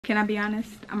Can I be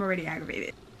honest? I'm already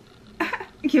aggravated.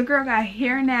 Your girl got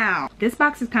hair now. This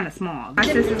box is kind of small. My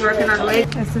sister's working on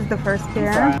legs. This is the first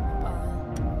pair.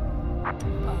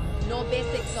 No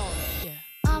basics on.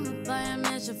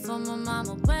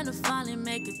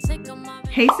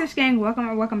 Hey Stush Gang,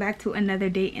 welcome back to another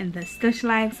day in the Stush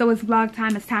Life. So it's vlog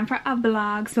time. It's time for a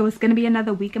vlog. So it's gonna be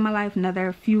another week in my life,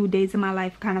 another few days in my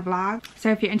life kind of vlog. So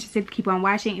if you're interested, keep on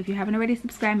watching. If you haven't already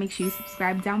subscribed, make sure you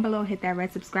subscribe down below. Hit that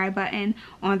red subscribe button.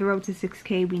 On the road to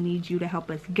 6K, we need you to help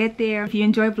us get there. If you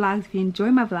enjoy vlogs, if you enjoy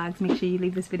my vlogs, make sure you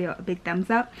leave this video a big thumbs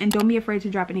up, and don't be afraid to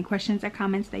drop any questions or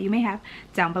comments that you may have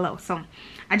down below. So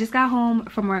I just got home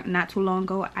from work not too long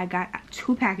ago. I got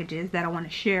two packages that I want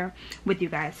to share with you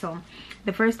guys. So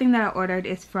the first thing that I ordered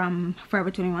is from Forever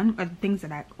 21, or the things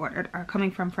that I ordered are coming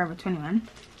from Forever 21.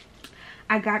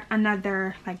 I got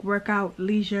another like workout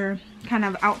leisure kind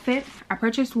of outfit. I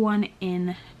purchased one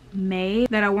in May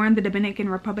that I wore in the Dominican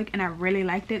Republic and I really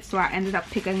liked it, so I ended up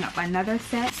picking up another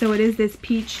set. So it is this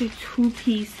peach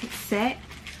two-piece set.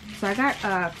 So I got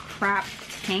a crop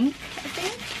tank, I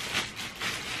think,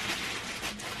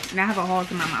 and I have a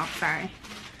holes in my mouth, sorry.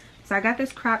 So I got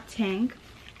this crop tank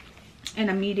in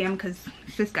a medium because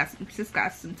sis got some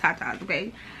tatas,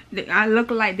 okay? They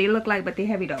look like, but they're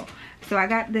heavy though. So I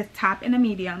got this top in a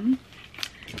medium.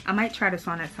 I might try this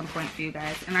on at some point for you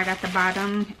guys. And I got the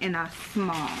bottom in a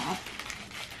small.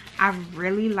 I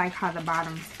really like how the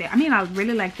bottoms fit. I mean, I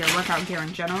really like their workout gear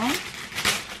in general.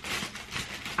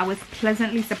 I was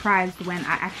pleasantly surprised when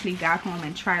I actually got home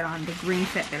and tried on the green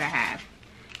set that I have.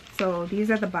 So these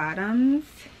are the bottoms.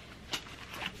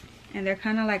 And they're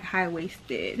kind of like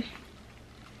high-waisted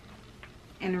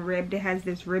and ribbed. It has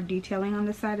this rib detailing on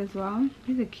the side as well.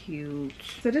 These are cute.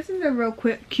 So this is a real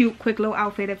cute little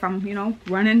outfit if I'm, you know,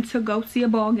 running to go see a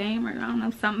ball game, or I don't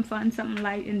know, something fun, something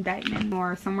light, indictment,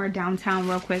 or somewhere downtown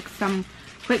real quick, some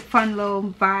quick fun little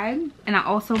vibe. And I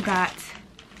also got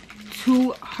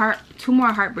two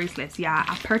more heart bracelets. Yeah,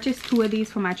 I purchased two of these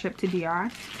for my trip to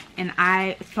DR and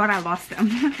I thought I lost them.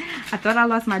 I thought I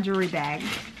lost my jewelry bag.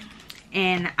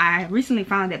 And I recently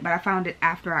found it, but I found it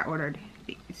after I ordered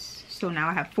these. So now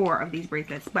I have 4 of these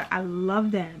bracelets, but I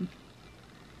love them.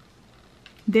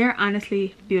 They're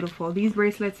honestly beautiful. These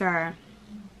bracelets are,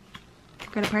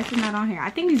 the price is not on here. I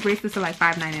think these bracelets are like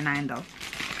 $5.99 though.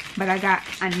 But I got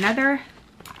another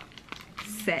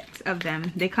set of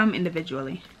them. They come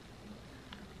individually.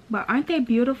 But aren't they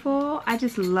beautiful? I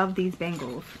just love these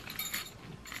bangles.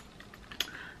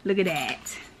 Look at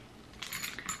that.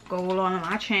 Gold on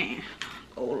my chain.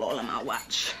 Gold all on my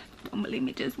watch. Don't believe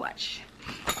me, just watch.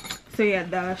 So yeah,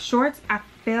 the shorts, I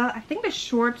think the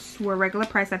shorts were regular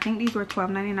price. I think these were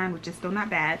 $12.99, which is still not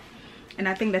bad. And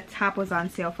I think the top was on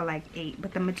sale for like $8.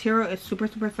 But the material is super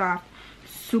soft,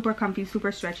 super comfy,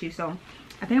 super stretchy. So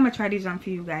I think I'm gonna try these on for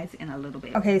you guys in a little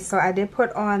bit. Okay, so I did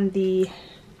put on the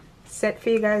set for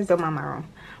you guys. Don't mind my room,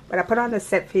 but I put on the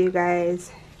set for you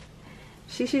guys.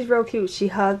 She's real cute. She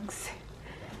hugs,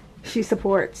 she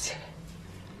supports,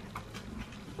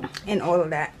 and all of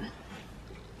that.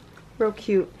 Real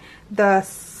cute. The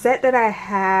set that I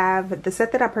have, the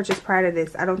set that I purchased prior to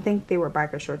this, I don't think they were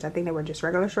biker shorts. I think they were just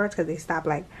regular shorts because they stop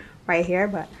like right here,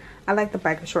 but I like the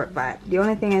biker short vibe. The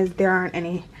only thing is there aren't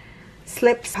any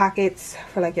slips, pockets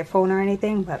for like your phone or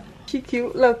anything, but she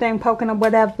cute. Little thing poking or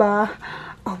whatever.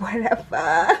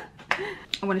 I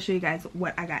want to show you guys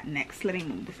what I got next. Let me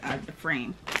move this out of the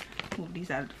frame. Move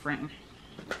these out of the frame.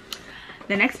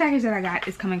 The next package that I got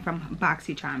is coming from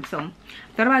Boxycharm. So I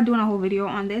thought about doing a whole video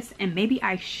on this, and maybe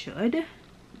I should,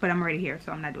 but I'm already here,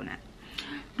 so I'm not doing that.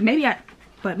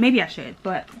 Maybe I should.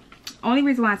 But only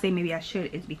reason why I say maybe I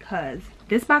should is because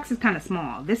this box is kind of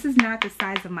small. This is not the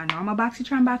size of my normal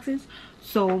Boxycharm boxes,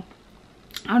 so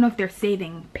I don't know if they're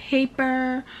saving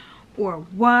paper or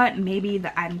what. Maybe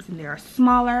the items in there are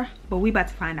smaller, but we about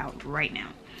to find out right now.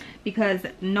 Because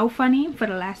no funny, for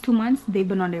the last 2 months they've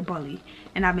been on their bully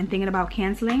and I've been thinking about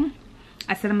canceling.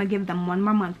 I said I'm gonna give them 1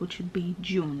 more month, which would be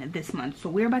June this month. So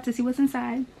we're about to see what's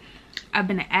inside. I've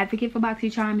been an advocate for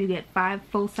Boxycharm. You get 5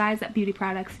 full-size beauty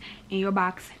products in your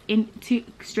box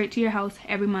straight to your house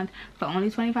every month for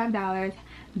only $25.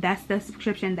 That's the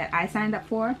subscription that I signed up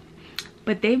for.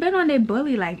 But they've been on their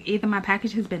bully. Like, either my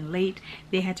package has been late,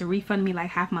 they had to refund me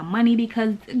like half my money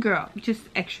because, girl,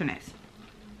 just extraness.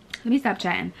 Let me stop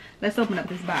chatting. Let's open up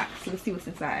this box. Let's see what's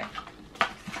inside.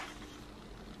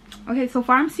 Okay, so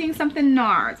far I'm seeing something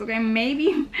NARS. Okay,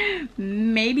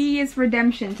 maybe it's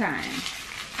redemption time.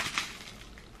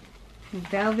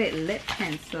 Velvet lip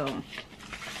pencil.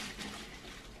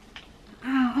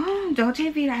 Oh,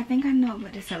 Dolce Vita. I think I know,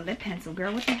 but it's a lip pencil,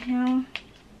 girl. What the hell?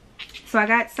 So I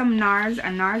got some NARS, a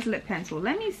NARS lip pencil.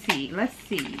 Let me see. Let's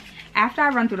see. After I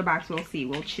run through the box, we'll see.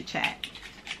 We'll chit chat.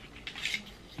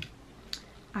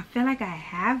 I feel like I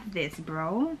have this,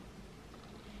 bro.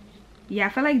 Yeah, I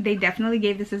feel like they definitely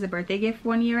gave this as a birthday gift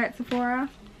 1 year at Sephora.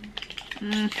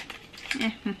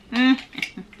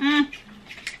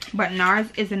 But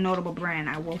NARS is a notable brand,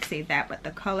 I will say that. But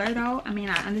the color though, I mean,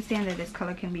 I understand that this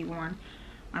color can be worn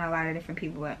on a lot of different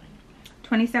people, but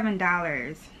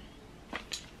 $27.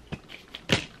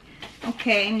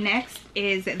 Okay, next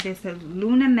is this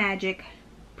Luna Magic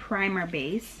Primer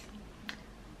Base.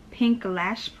 Pink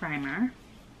Lash Primer.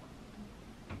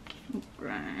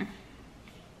 Okay.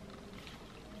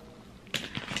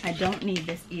 I don't need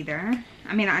this either.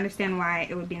 I mean, I understand why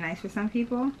it would be nice for some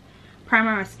people.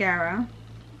 Primer Mascara.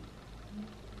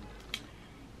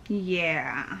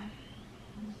 Yeah.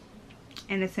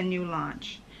 And it's a new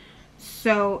launch.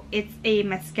 So it's a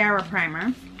mascara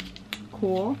primer.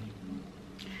 Cool.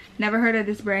 Never heard of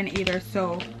this brand either.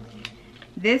 So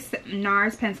this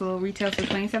NARS pencil retails for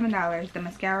 $27. The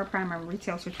mascara primer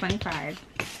retails for $25.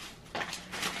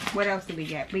 What else did we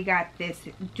get? We got this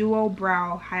Duo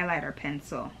Brow Highlighter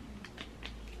Pencil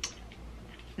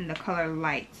in the color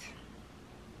Light.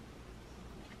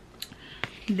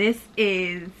 This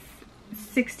is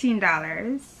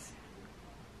 $16.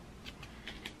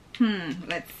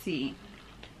 Let's see.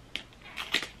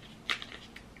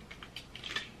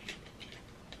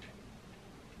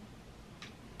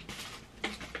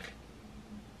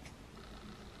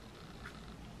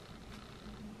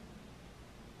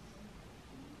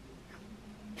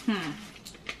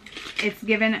 It's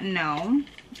given no.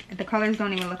 The colors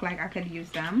don't even look like I could use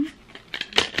them.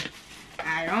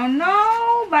 I don't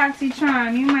know,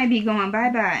 Boxycharm. You might be going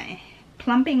bye-bye.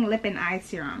 Plumping Lip and Eye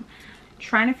Serum.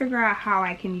 Trying to figure out how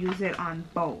I can use it on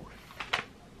both.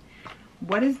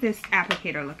 What is this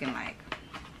applicator looking like?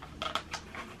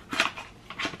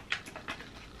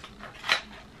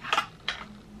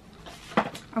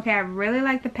 Okay, I really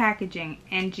like the packaging.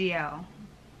 NGL.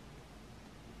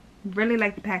 Really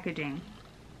like the packaging.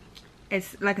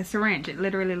 It's like a syringe. It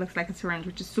literally looks like a syringe,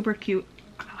 which is super cute.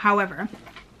 However,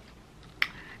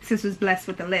 sis was blessed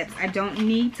with the lips. I don't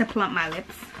need to plump my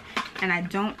lips. And I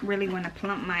don't really want to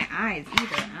plump my eyes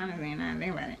either. Honestly, now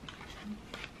think about it.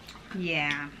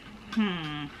 Yeah.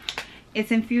 It's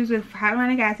infused with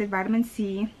hyaluronic acid, vitamin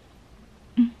C,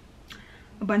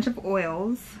 a bunch of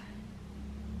oils.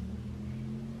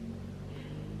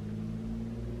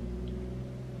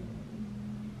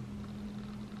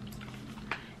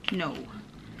 No.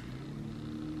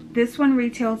 This one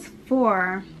retails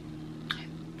for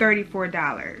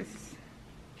 $34.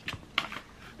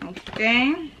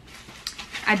 Okay.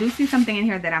 I do see something in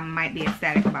here that I might be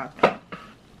ecstatic about though.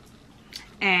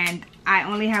 And I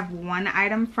only have one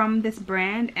item from this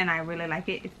brand and I really like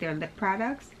it. It's their lip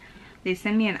products. They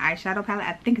sent me an eyeshadow palette.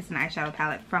 I think it's an eyeshadow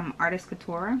palette from Artist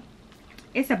Couture.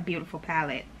 It's a beautiful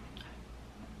palette.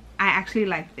 I actually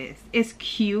like this. It's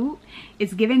cute.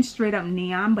 It's giving straight up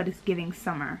neon, but it's giving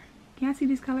summer. Can y'all see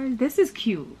these colors? This is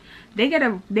cute. They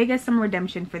get some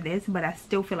redemption for this, but I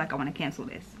still feel like I want to cancel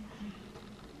this.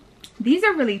 These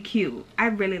are really cute. I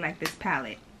really like this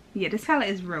palette. Yeah, this palette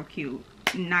is real cute.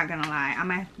 Not gonna lie. I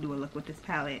might have to do a look with this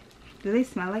palette. Do they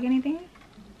smell like anything?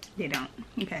 They don't.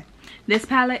 Okay. This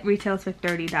palette retails for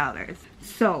 $30.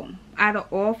 So, out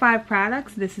of all 5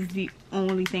 products, this is the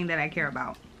only thing that I care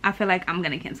about. I feel like I'm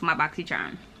gonna cancel my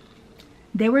Boxycharm.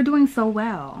 They were doing so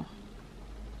well.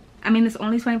 I mean, it's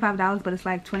only $25, but it's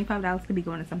like $25 could be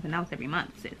going to something else every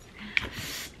month,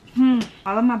 sis.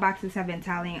 All of my boxes have been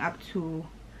tallying up to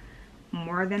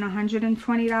more than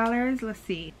 $120. Let's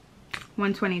see.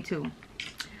 $122.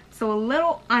 So a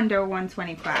little under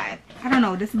 $125. I don't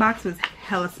know. This box was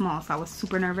hella small, so I was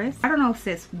super nervous. I don't know,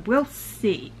 sis. We'll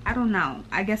see. I don't know.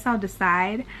 I guess I'll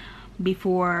decide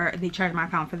before they charge my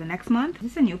account for the next month. Is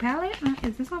this a new palette?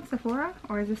 Is this on Sephora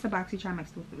or is this a Boxycharm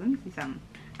exclusive? Let me see something.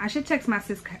 I should text my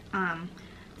sis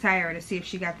Tyra to see if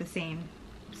she got the same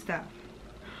stuff.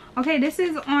 Okay, this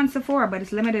is on Sephora, but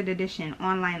it's limited edition,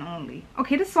 online only.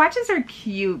 Okay, the swatches are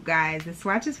cute, guys. The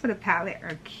swatches for the palette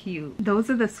are cute. Those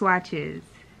are the swatches.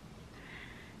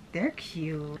 They're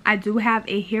cute. I do have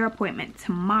a hair appointment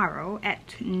tomorrow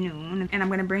at noon, and I'm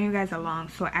gonna bring you guys along.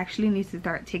 So I actually need to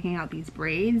start taking out these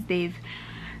braids. They've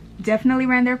definitely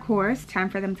ran their course. Time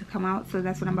for them to come out, so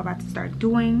that's what I'm about to start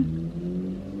doing.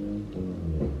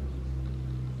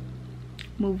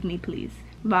 Move me, please.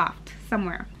 Loft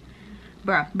somewhere,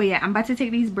 bruh. But yeah, I'm about to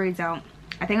take these braids out.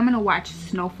 I think I'm gonna watch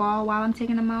Snowfall while I'm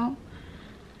taking them out,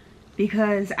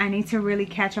 because I need to really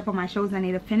catch up on my shows. I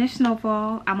need to finish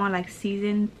Snowfall. I'm on like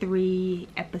season 3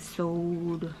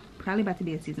 episode, probably about to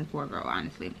be a season 4 girl,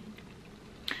 honestly.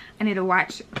 I need to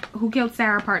watch Who Killed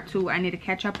Sarah Part 2. I need to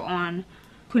catch up on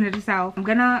Queen of the South. I'm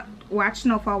gonna watch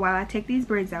Snowfall while I take these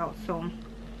braids out. So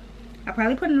I'll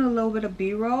probably put in a little bit of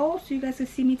B-roll so you guys can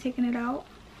see me taking it out.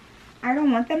 I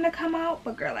don't want them to come out,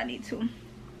 but girl, I need to.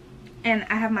 And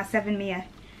I have my 7 Mia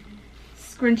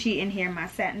scrunchie in here, my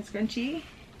satin scrunchie.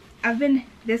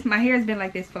 My hair has been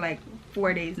like this for like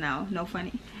 4 days now, no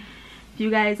funny. If you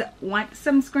guys want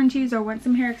some scrunchies or want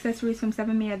some hair accessories from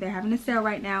 7 Mia, they're having a sale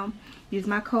right now. Use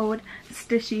my code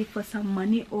STUSHY for some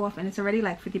money off, and it's already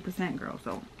like 50%, girl.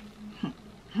 So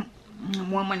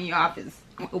more money off is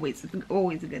always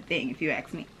a good thing if you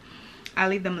ask me. I'll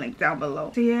leave them linked down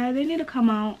below. So yeah, they need to come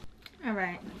out. All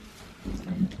right,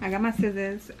 I got my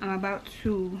scissors. I'm about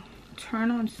to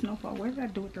turn on Snowfall. What did I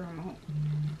do with the remote?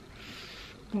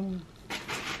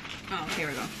 Oh, here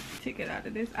we go. Take it out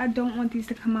of this. I don't want these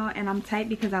to come out, and I'm tight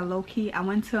because I low-key, I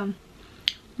went to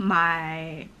a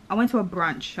brunch.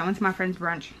 I went to my friend's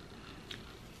brunch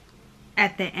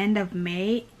at the end of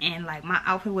May, and like my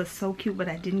outfit was so cute, but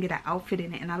I didn't get an outfit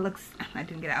in it, and I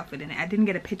didn't get an outfit in it. I didn't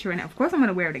get a picture in it. Of course I'm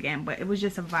gonna wear it again, but it was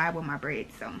just a vibe with my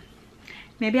braids. So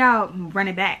maybe I'll run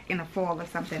it back in the fall or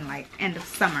something, like end of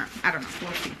summer. I don't know,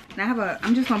 we'll see. And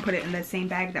I'm just gonna put it in the same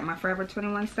bag that my Forever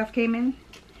 21 stuff came in.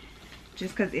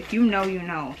 Just because if you know, you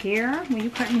know. Hair, when you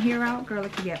cutting hair out, girl,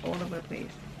 it can get all over the place.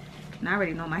 And I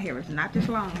already know my hair is not this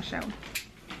long, so.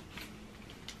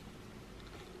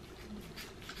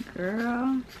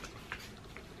 Girl.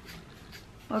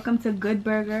 Welcome to Good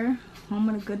Burger. Home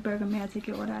of the Good Burger. May I take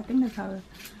your order? I think that's how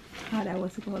that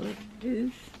was called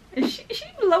is. She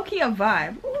low-key a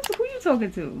vibe. Who you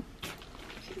talking to?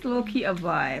 She's low-key a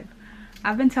vibe.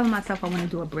 I've been telling myself I want to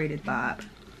do a braided bob.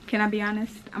 Can I be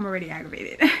honest? I'm already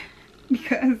aggravated.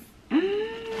 Because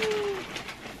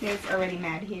there's already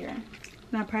mad hair.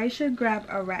 Now I probably should grab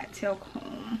a rat tail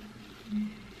comb,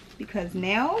 because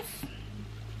nails,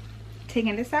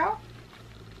 taking this out,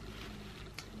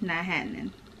 not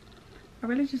happening. I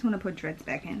really just want to put dreads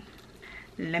back in.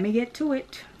 Let me get to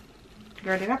it.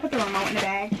 Girl, did I put the remote in the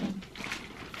bag? No,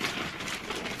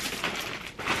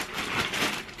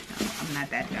 I'm not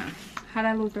that done. How did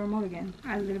I lose the remote again?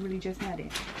 I literally just had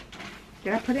it.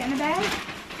 Did I put it in the bag?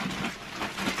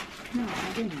 No,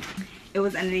 I didn't. It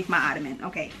was underneath my ottoman.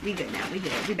 Okay, we good now. We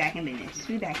good. We back in business.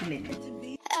 We back in business.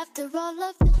 After all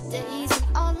of the days and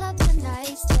all of the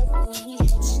nights that we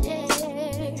had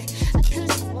shared, I could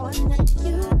have sworn that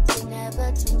you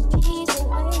never to me the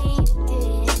way you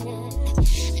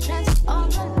did. And that's all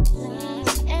of the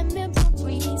plans and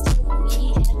memories that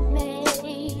we had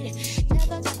made.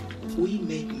 We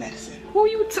make medicine. Who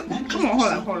you talking? Come on,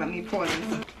 hold on. Let me pause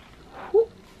this.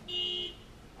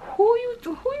 Who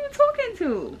you talking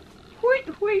to? Who are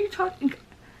you talking?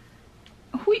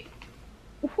 Who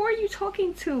are you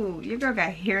talking to? Your girl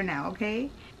got hair now, okay?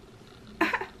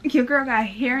 Your girl got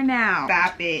hair now.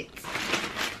 Stop it.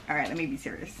 All right, let me be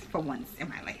serious for once in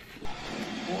my life.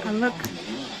 I look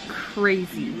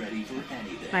crazy.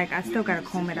 Like I still gotta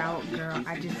comb it out, girl.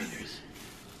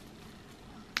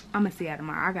 I'm gonna see you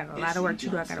tomorrow. I got a lot of work to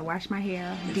do. I gotta wash my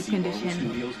hair, deep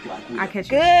condition. I'll catch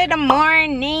you. Good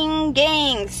morning,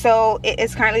 gang. So it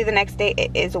is currently the next day.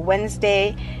 It is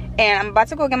Wednesday, and I'm about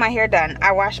to go get my hair done.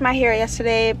 I washed my hair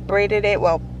yesterday, braided it,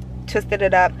 well, twisted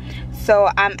it up. So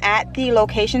I'm at the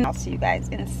location. I'll see you guys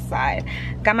inside.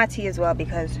 Got my tea as well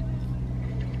because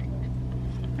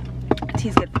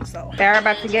tea's good for soul. They're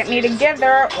about to get me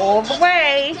together all the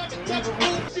way.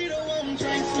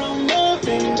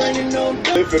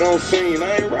 If it don't seem,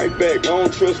 I ain't right back. I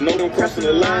don't trust no one crossing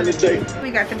the line today.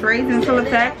 We got the braids in full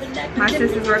effect. My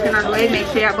sister's working on the way. Make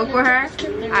sure y'all book with her.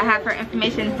 I have her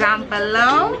information down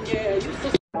below.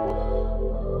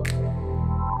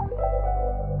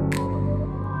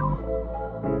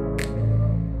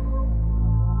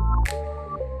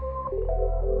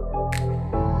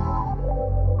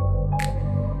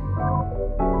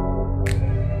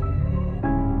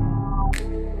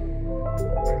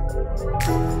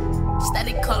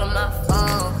 Steady calling my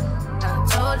phone. I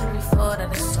told you before that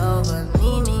it's over.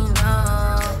 Leave me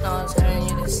alone. No one's hurting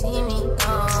you to see me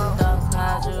gone. Dark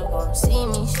clouds, you gon' see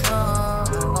me strong. I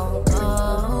gon'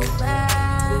 go.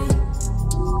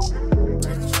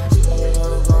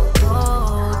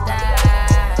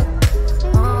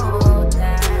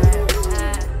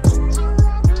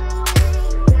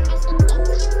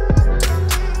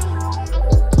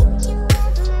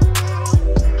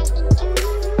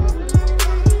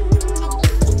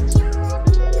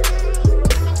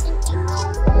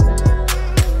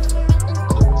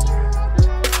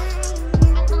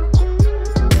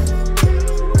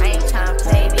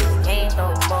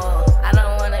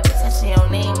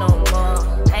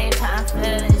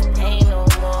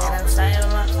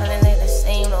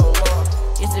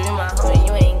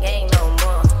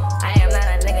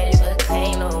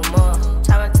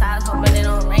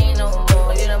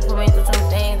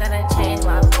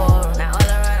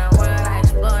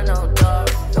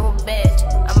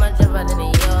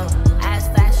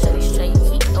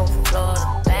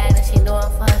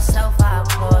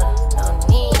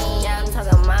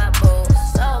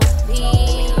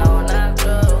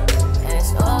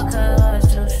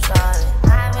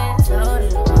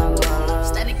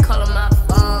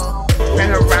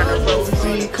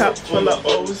 cup full of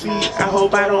OZ. I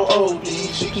hope I don't OD.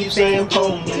 She keeps saying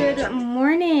pull me. Good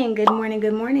morning, good morning,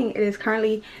 good morning. It is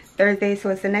currently Thursday, so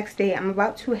it's the next day. I'm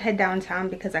about to head downtown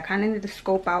because I kind of need to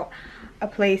scope out a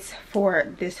place for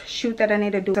this shoot that I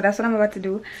need to do. So that's what I'm about to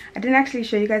do. I didn't actually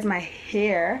show you guys my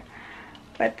hair,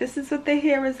 but this is what the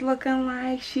hair is looking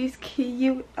like. She's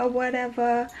cute or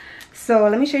whatever. So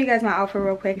let me show you guys my outfit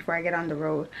real quick before I get on the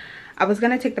road. I was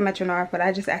gonna take the Metro North, but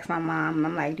I just asked my mom,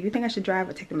 I'm like, do you think I should drive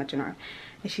or take the Metro North?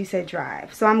 And she said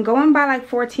drive. So I'm going by like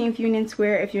 14th Union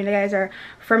Square. If you guys are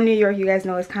from New York, you guys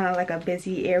know it's kind of like a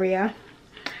busy area.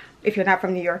 If you're not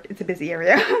from New York, it's a busy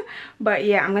area. But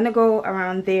yeah, I'm gonna go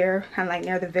around there, kind of like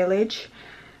near the Village.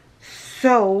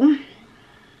 So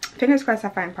fingers crossed I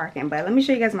find parking. But let me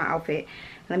show you guys my outfit.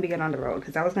 Let me get on the road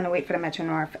because I was gonna wait for the Metro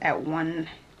North at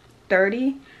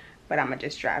 1:30, but I'm gonna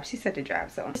just drive. She said to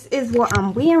drive. So this is what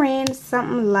I'm wearing.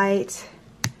 Something light.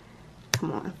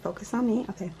 Come on, focus on me.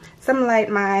 Okay, something light.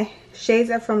 My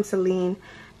shades are from Celine.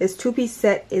 This two-piece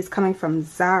set is coming from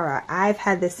Zara. I've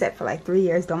had this set for like 3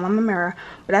 years. Don't mind my mirror,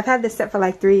 but I've had this set for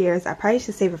like 3 years. I probably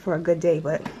should save it for a good day,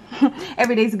 but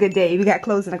every day's a good day. You got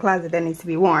clothes in the closet that needs to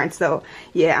be worn. So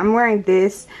yeah, I'm wearing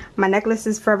this. My necklace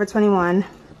is Forever 21.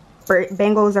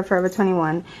 Bangles are Forever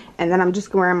 21. And then I'm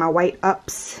just wearing my white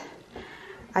ups.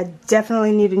 I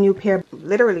definitely need a new pair.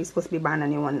 Literally supposed to be buying a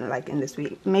new one like in this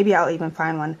week. Maybe I'll even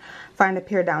find a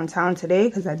pair downtown today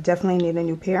because I definitely need a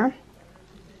new pair.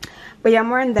 But yeah, I'm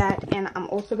wearing that, and I'm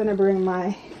also gonna bring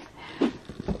my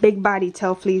big body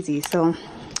tail fleecy. So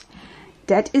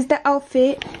that is the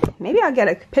outfit. Maybe I'll get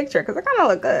a picture because I kind of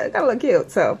look good, kind of look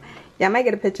cute. So yeah, I might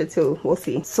get a picture too. We'll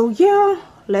see. So yeah,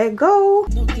 let go.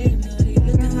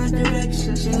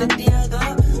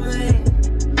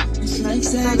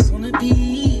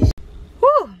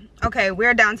 Whew. Okay,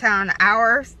 we're downtown.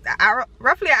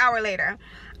 Roughly an hour later.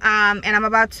 And I'm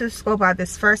about to scope out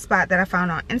this first spot that I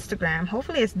found on Instagram.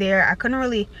 Hopefully it's there. I couldn't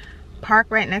really park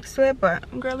right next to it, but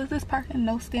girl, is this parking?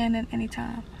 No standing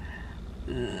anytime.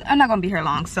 I'm not gonna be here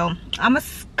long, so I'm gonna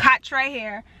scotch right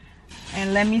here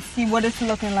and let me see what it's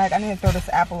looking like. I need to throw this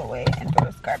apple away and throw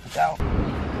this garbage out.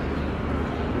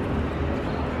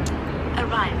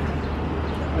 Arrive.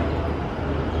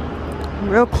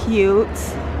 Real cute.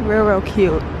 Real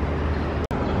cute.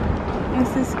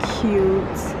 This is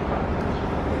cute.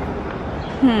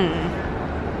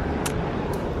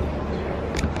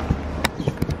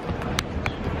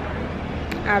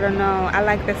 I don't know. I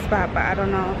like this spot, but I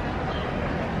don't know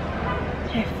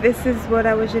if this is what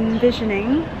I was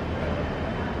envisioning.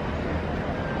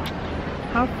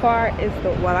 How far is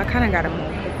the... Well, I kind of gotta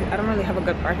move because I don't really have a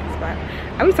good parking spot.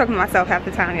 I be talking to myself half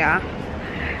the time, y'all.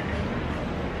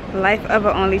 Life of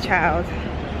an only child.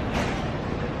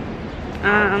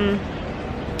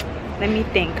 Let me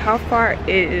think. How far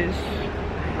is...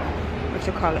 what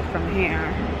you call it from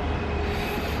here?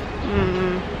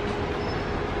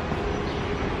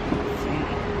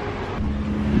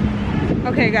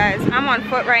 Okay guys, I'm on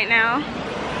foot right now.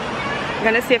 I'm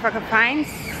gonna see if I can find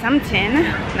something.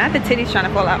 Not the titties trying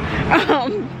to fall out.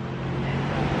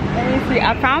 Let me see.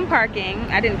 I found parking.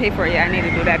 I didn't pay for it yet. I need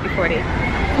to do that before they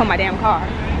pull my damn car.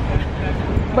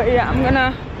 But yeah, I'm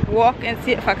gonna walk and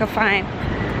see if I can find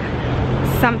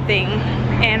something.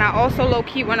 And I also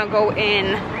low-key wanna go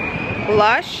in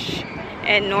Lush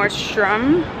and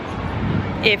Nordstrom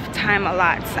if time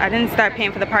allots. I didn't start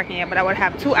paying for the parking yet, but I would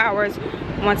have 2 hours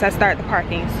once I start the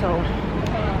parking. So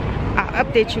I'll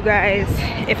update you guys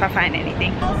if I find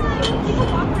anything.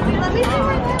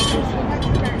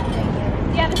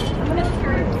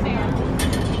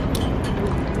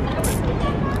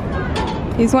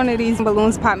 He's one of these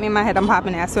balloons pop me in my head. I'm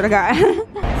popping it, I swear to God.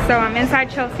 So I'm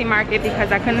inside Chelsea Market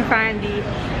because I couldn't find the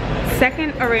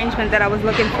second arrangement that I was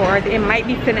looking for. It might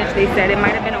be finished, they said. It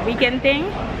might have been a weekend thing,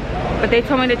 but they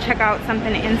told me to check out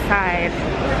something inside.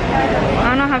 I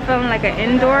don't know how I'm feeling like an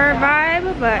indoor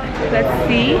vibe, but let's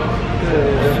see.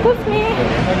 Excuse me.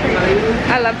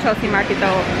 I love Chelsea Market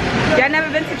though. Y'all never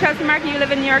been to Chelsea Market? You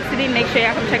live in New York City? Make sure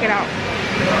y'all come check it out.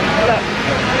 Look.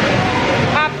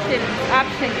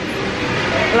 Options.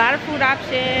 A lot of food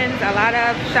options, a lot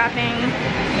of shopping.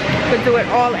 Could do it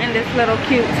all in this little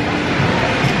cute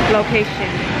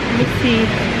location. Let me see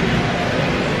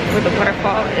where the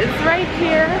waterfall is. Right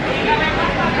here.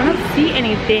 I don't see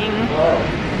anything.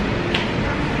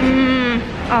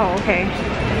 Oh, okay.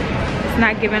 It's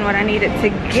not giving what I needed to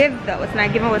give though. It's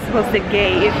not giving what's supposed to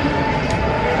give.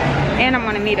 And I'm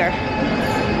gonna meet her.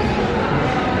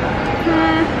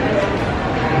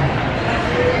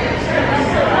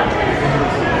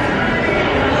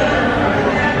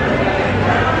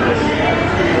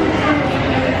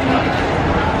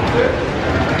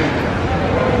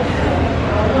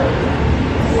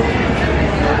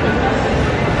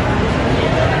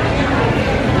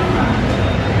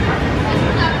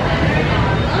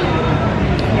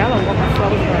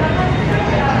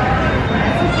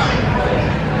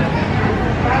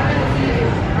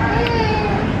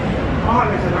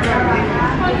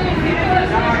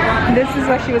 This is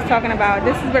what she was talking about.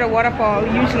 This is where the waterfall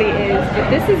usually is, but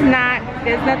this is not.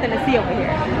 There's nothing to see over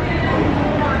here.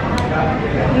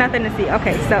 Nothing to see.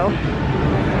 Okay, so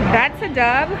that's a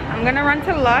dub. I'm gonna run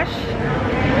to Lush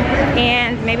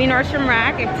and maybe Nordstrom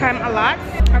Rack if time allots.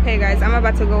 Okay guys, I'm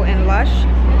about to go in Lush.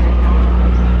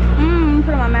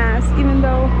 Put on my mask, even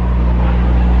though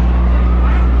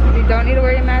you don't need to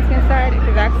wear your mask inside if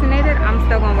you're vaccinated. I'm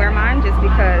still gonna wear mine just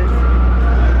because.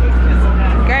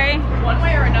 Okay? One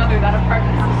way or another, that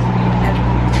apartment.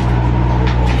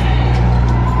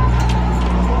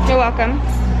 You're welcome.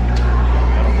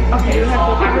 Okay.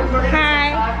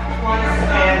 Hi.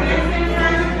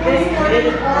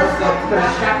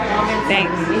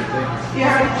 Thanks.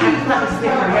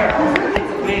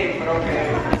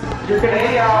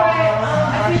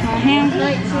 Hands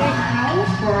right to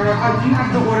Do you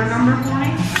have the order number for me?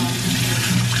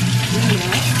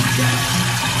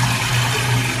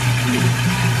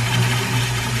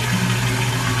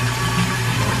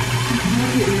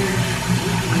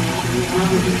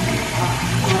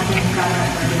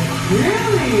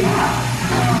 Really?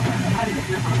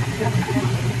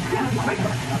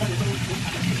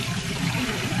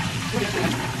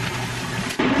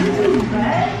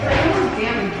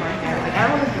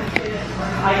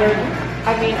 I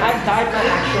mean, I've dyed my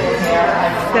actual hair.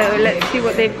 So let's see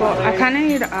what they've got. I kind of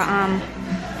need a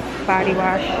body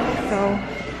wash, so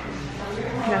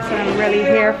that's what I'm really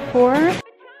here for.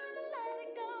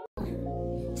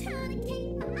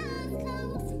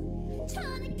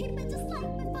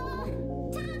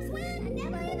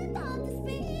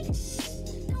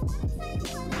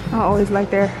 I always like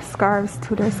their scarves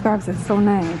too. Their scarves are so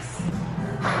nice.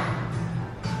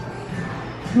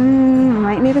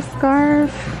 Might need a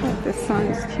scarf. Oh, this one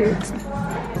is cute.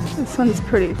 This one's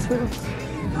pretty too.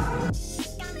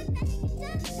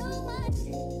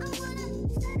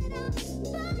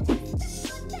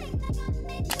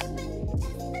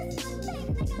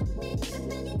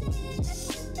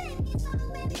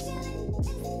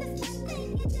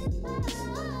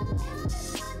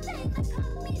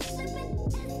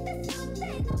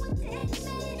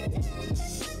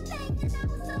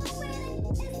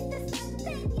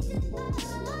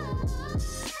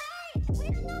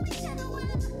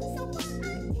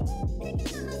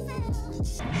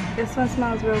 This one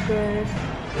smells real good.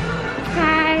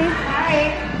 Hi. Hi.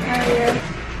 How are you?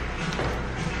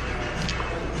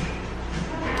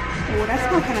 Oh, that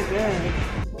smells kind of good.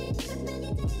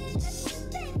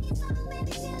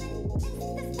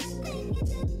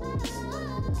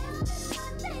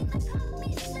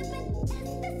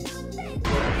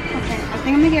 Okay, I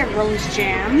think I'm gonna get rose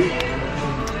jam.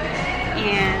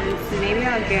 And maybe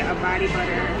I'll get a body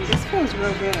butter. This feels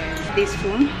real good. These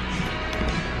two.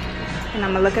 And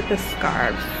I'm gonna look at the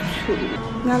scarves too.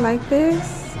 I like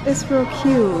this. It's real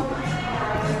cute.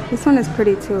 This one is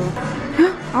pretty too.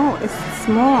 Oh, it's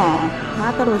small.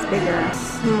 I thought it was bigger.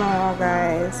 Small,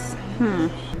 guys.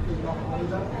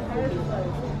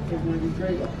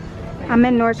 I'm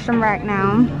in Nordstrom Rack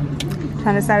now.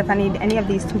 Trying to decide if I need any of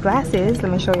these two glasses. Let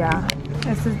me show y'all.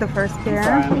 This is the first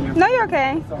pair. No, you're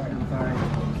okay.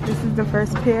 This is the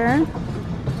first pair.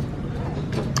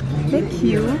 They're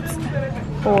cute.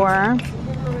 Or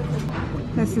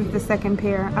this is the second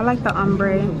pair. I like the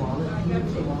ombre.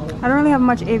 I don't really have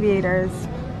much aviators.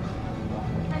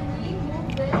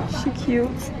 She cute.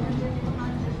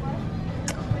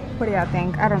 What do y'all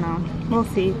think? I don't know. We'll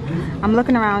see. I'm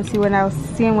looking around,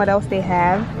 seeing what else they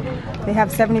have. They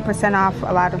have 70% off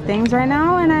a lot of things right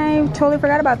now, and I totally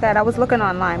forgot about that. I was looking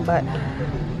online, but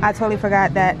I totally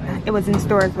forgot that it was in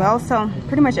store as well. So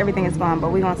pretty much everything is gone, but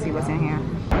we're gonna see what's in here.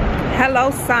 Hello,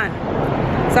 sun.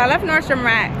 So I left Nordstrom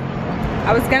Rack.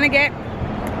 I was gonna get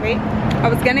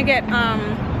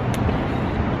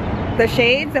the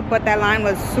shades, but that line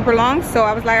was super long. So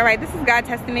I was like, all right, this is God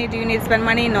testing me. Do you need to spend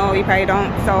money? No, you probably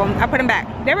don't. So I put them back.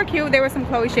 They were cute. They were some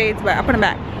Chloe shades, but I put them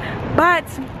back. But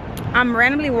I'm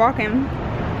randomly walking.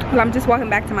 Well, I'm just walking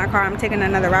back to my car. I'm taking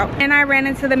another route. And I ran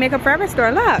into the Makeup Forever store.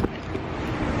 Look.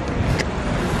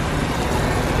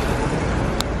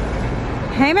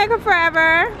 Hey, Makeup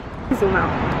Forever. Zoom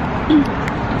out.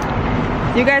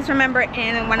 You guys remember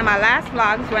in one of my last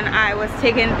vlogs when I was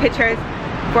taking pictures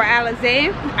for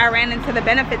Alizé, I ran into the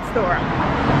Benefit store.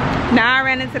 Now I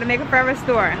ran into the Makeup Forever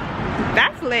store.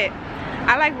 That's lit.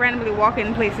 I like randomly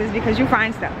walking places because you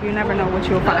find stuff. You never know what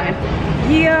you'll find.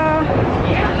 Yeah.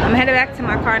 I'm headed back to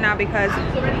my car now because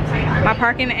my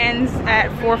parking ends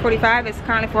at 4:45. It's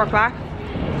currently 4 o'clock.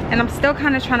 And I'm still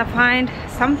kind of trying to find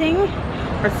something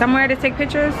or somewhere to take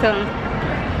pictures. So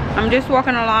I'm just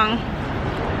walking along.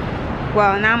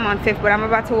 Well, now I'm on 5th, but I'm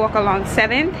about to walk along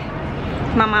 7th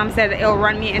my mom said it'll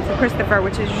run me into Christopher,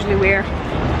 which is usually where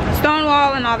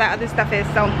Stonewall and all that other stuff is.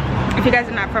 So if you guys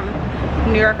are not from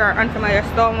New York or unfamiliar,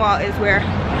 Stonewall is where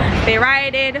they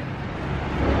rioted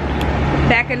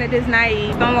back in the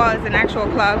Disney. Stonewall is an actual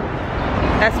club.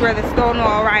 That's where the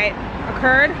Stonewall riot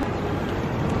occurred.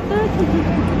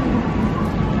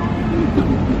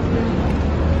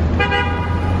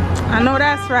 I know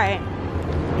that's right.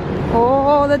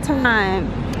 All the time.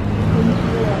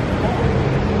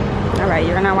 Alright,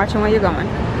 you're not watching where you're going.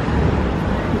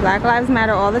 Black Lives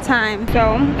Matter all the time.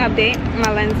 So, update,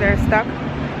 my lenses are stuck.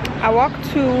 I walked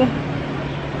to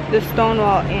the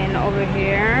Stonewall Inn over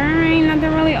here. Ain't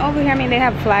nothing really over here. I mean, they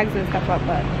have flags and stuff up,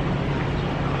 but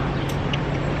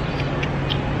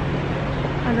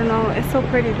I don't know. It's so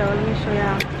pretty though. Let me show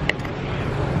y'all.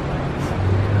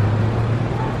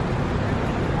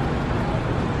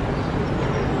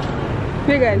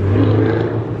 You're good.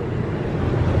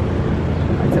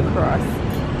 It's a cross.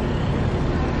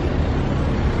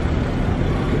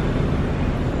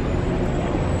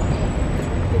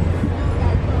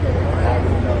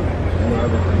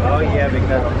 Oh yeah,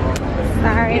 because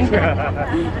sorry.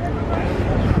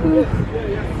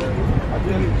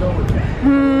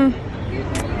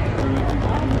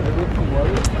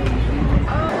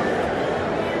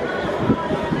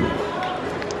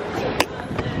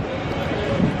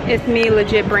 It's me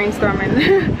legit brainstorming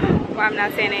while I'm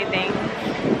not saying anything.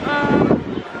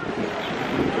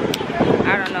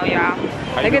 I don't know, y'all.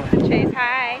 Look at the chase.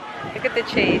 Hi. Look at the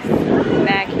chase.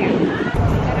 Mad cute.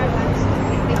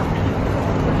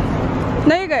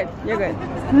 No, you're good. You're good.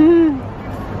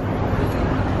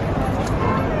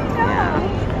 Yeah.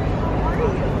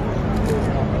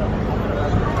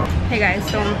 Hey guys,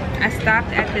 so I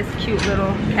stopped at this cute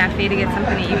little cafe to get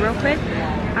something to eat real quick.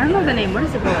 I don't know the name. What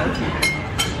is it called?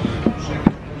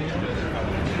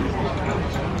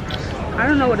 I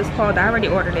don't know what it's called. I already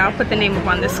ordered it. I'll put the name up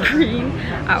on the screen.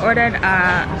 I ordered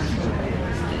I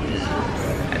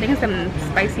think it's some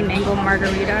spicy mango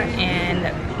margarita and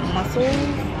mussels.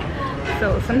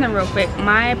 So something real quick.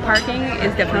 My parking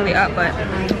is definitely up, but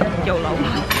YOLO.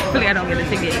 Hopefully I don't get a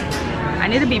ticket. I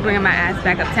need to be bringing my ass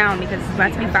back uptown because it's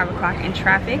about to be 5 o'clock and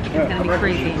traffic is gonna be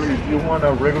crazy. you want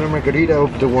a regular margarita or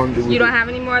the one that we You don't have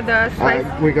any more of the spice?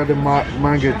 we got the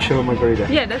mango chill margarita.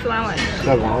 Yeah, that's what I want.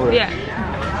 That one, all right. Yeah.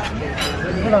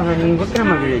 Hello, honey. What kind of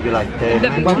margarita do you like? The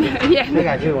big one. Yeah. I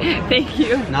got you one. Thank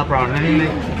you. No problem. Let me make.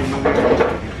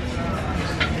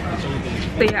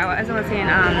 So yeah, as I was saying,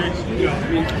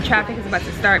 traffic is about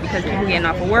to start because people getting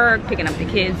off of work, picking up the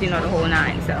kids, you know, the whole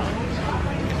nine. So,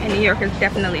 and New York is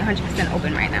definitely 100%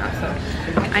 open right now. So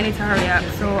I need to hurry up.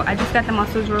 So I just got the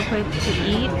mussels real quick to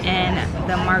eat and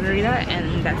the margarita,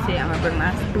 and that's it. I'm gonna bring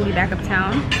my booty back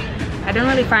uptown. I didn't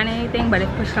really find anything, but if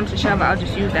push comes to shove, I'll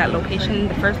just use that location,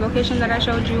 the first location that I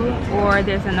showed you, or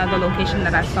there's another location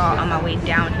that I saw on my way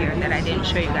down here that I didn't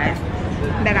show you guys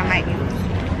that I might use.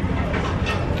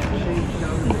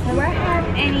 Do I have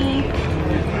any?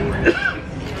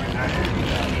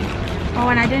 Oh,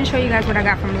 and I didn't show you guys what I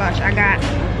got from Lush. I got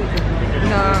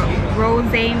the rose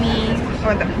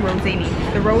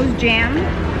jam,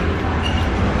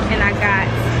 and I got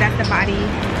that's the body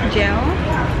gel,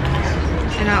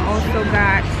 and I also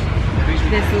got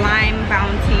this lime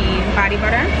bounty body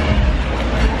butter,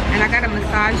 and I got a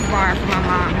massage bar for my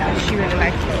mom because she really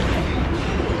likes it.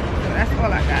 So that's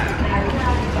all I got.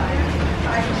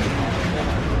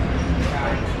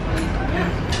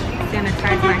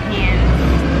 Sanitize my hands.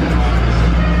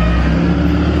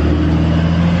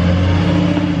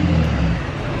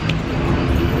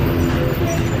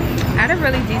 I had a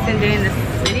really decent day in the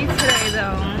city today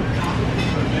though.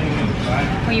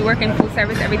 When you work in food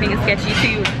service, everything is sketchy to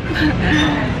you.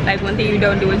 Like one thing you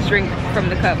don't do is drink from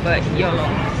the cup, but YOLO.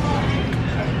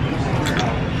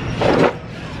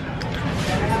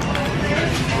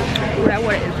 Ooh, that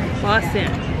water is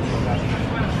busting.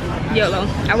 YOLO.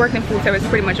 I worked in food service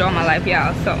pretty much all my life,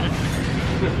 y'all, so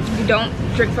you don't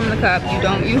drink from the cup, you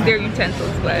don't use their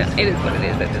utensils, but it is what it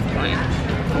is at this point.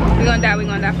 We're gonna die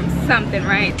from something,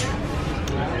 right?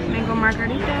 Mango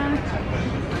margarita.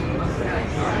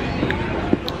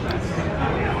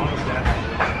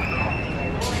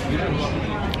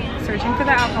 Searching for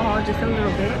the alcohol just a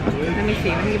little bit. Let me see,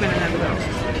 let me give it another go.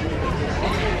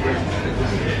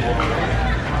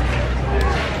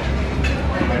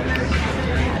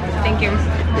 Thank you.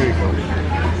 There you go.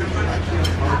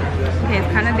 Okay,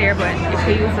 it's kind of there, but it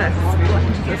could use just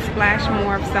a splash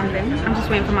more of something. I'm just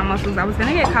waiting for my mussels. I was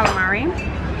gonna get calamari,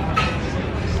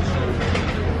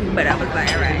 but I was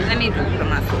like, alright, let me do the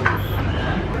mussels.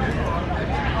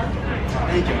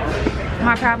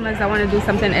 My problem is I want to do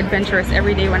something adventurous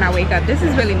every day when I wake up. This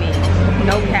is really me,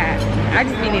 no cap. I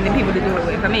just be needing people to do it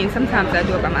with. I mean, sometimes I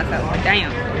do it by myself, but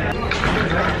damn.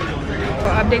 So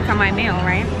updates on my mail,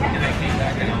 right?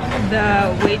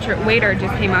 The waiter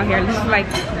just came out here. This is like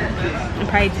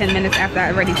probably 10 minutes after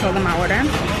I already told him my order.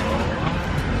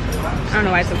 I don't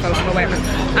know why it took so long, but whatever.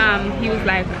 He was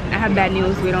like, I have bad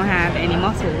news, we don't have any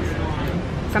mussels.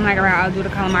 So I'm like, alright, I'll do the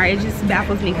calamari. It just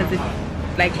baffles me because it's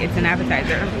like it's an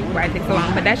appetizer, why it takes so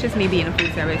long. But that's just me being a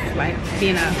food service, like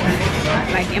being a,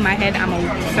 like in my head I'm a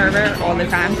server all the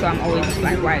time, so I'm always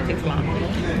like, why it takes so long.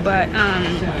 But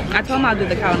I told him I'll do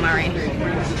the calamari.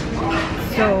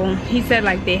 So he said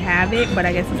like they have it, but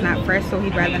I guess it's not fresh, so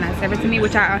he'd rather not serve it to me,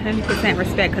 which I 100%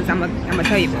 respect because I'm gonna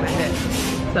tell you about it.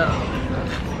 So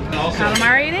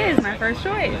calamari it is, my first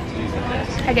choice.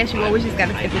 I guess you always just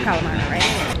gotta stick with calamari, right?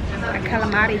 The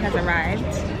calamari has arrived.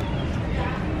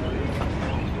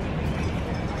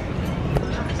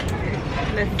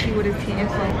 Let's see what it's here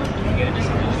for.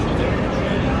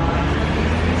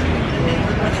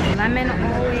 Lemon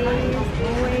always.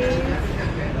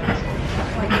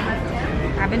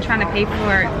 I've been trying to pay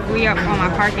for re-up on my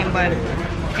parking, but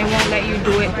it won't let you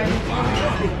do it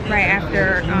right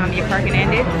after your parking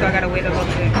ended, so I gotta wait a little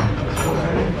bit.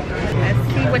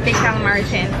 Let's see what they calamari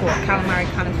stand for. Calamari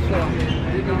connoisseur.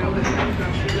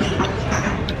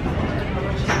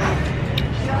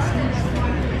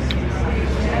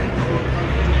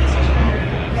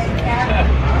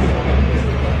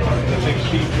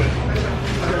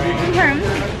 Okay.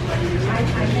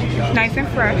 Nice and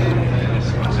fresh.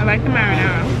 I like the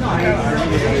marinara.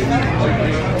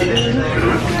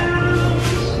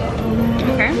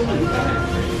 Okay.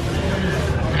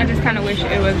 I just kind of wish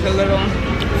it was a little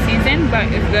seasoned, but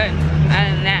it's good.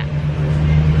 Other than that,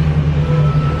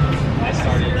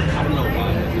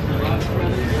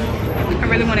 I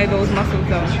really wanted those mussels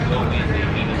though.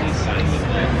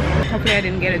 Hopefully I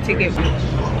didn't get a ticket.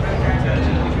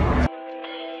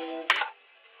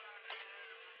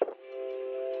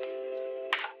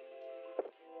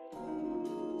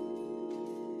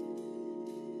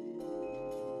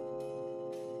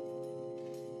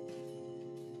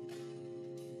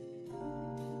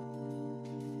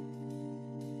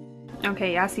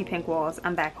 Okay, y'all see pink walls.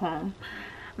 I'm back home.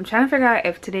 I'm trying to figure out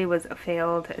if today was a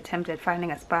failed attempt at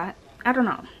finding a spot. I don't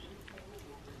know,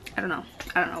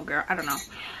 girl. I don't know.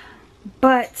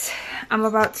 But I'm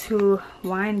about to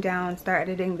wind down, start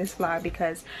editing this vlog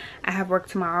because I have work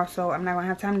tomorrow, so I'm not gonna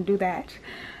have time to do that.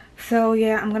 So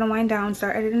yeah, I'm gonna wind down,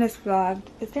 start editing this vlog.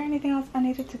 Is there anything else I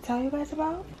needed to tell you guys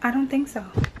about? I don't think so.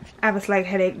 I have a slight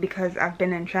headache because I've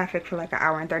been in traffic for like an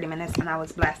hour and 30 minutes and I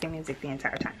was blasting music the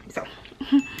entire time. So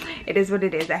it is what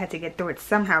it is. I had to get through it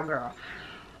somehow, girl.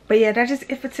 But yeah, that's just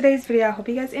it for today's video. I hope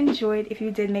you guys enjoyed. If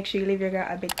you did, make sure you leave your girl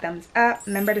a big thumbs up.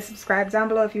 Remember to subscribe down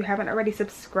below if you haven't already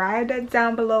subscribed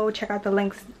down below. Check out the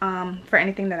links for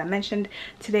anything that I mentioned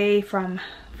today from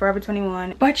Forever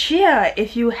 21. But yeah,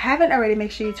 if you haven't already,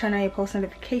 make sure you turn on your post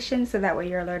notifications so that way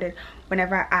you're alerted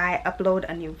whenever I upload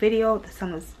a new video. The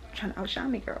sun was trying to outshine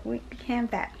me, girl. We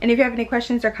can't that. And if you have any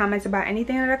questions or comments about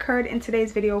anything that occurred in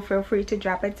today's video, feel free to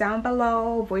drop it down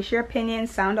below. Voice your opinion,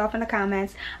 sound off in the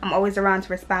comments. I'm always around to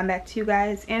respond back to you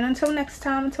guys. And until next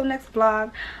time, until next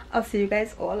vlog, I'll see you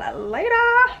guys all later.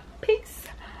 Peace.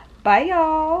 Bye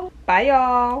y'all. Bye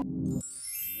y'all.